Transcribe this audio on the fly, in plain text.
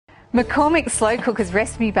McCormick slow cookers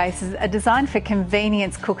recipe bases are designed for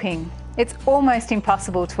convenience cooking. It's almost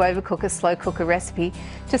impossible to overcook a slow cooker recipe.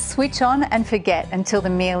 Just switch on and forget until the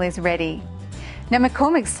meal is ready. Now,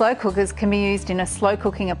 McCormick slow cookers can be used in a slow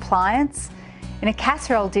cooking appliance, in a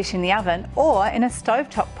casserole dish in the oven, or in a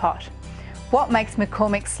stovetop pot. What makes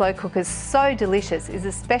McCormick slow cookers so delicious is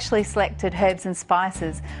the specially selected herbs and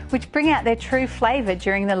spices, which bring out their true flavour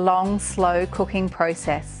during the long, slow cooking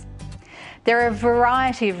process. There are a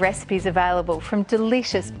variety of recipes available, from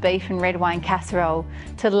delicious beef and red wine casserole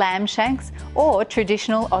to lamb shanks or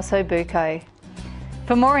traditional osso buco.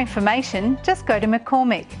 For more information, just go to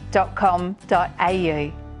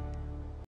mccormick.com.au.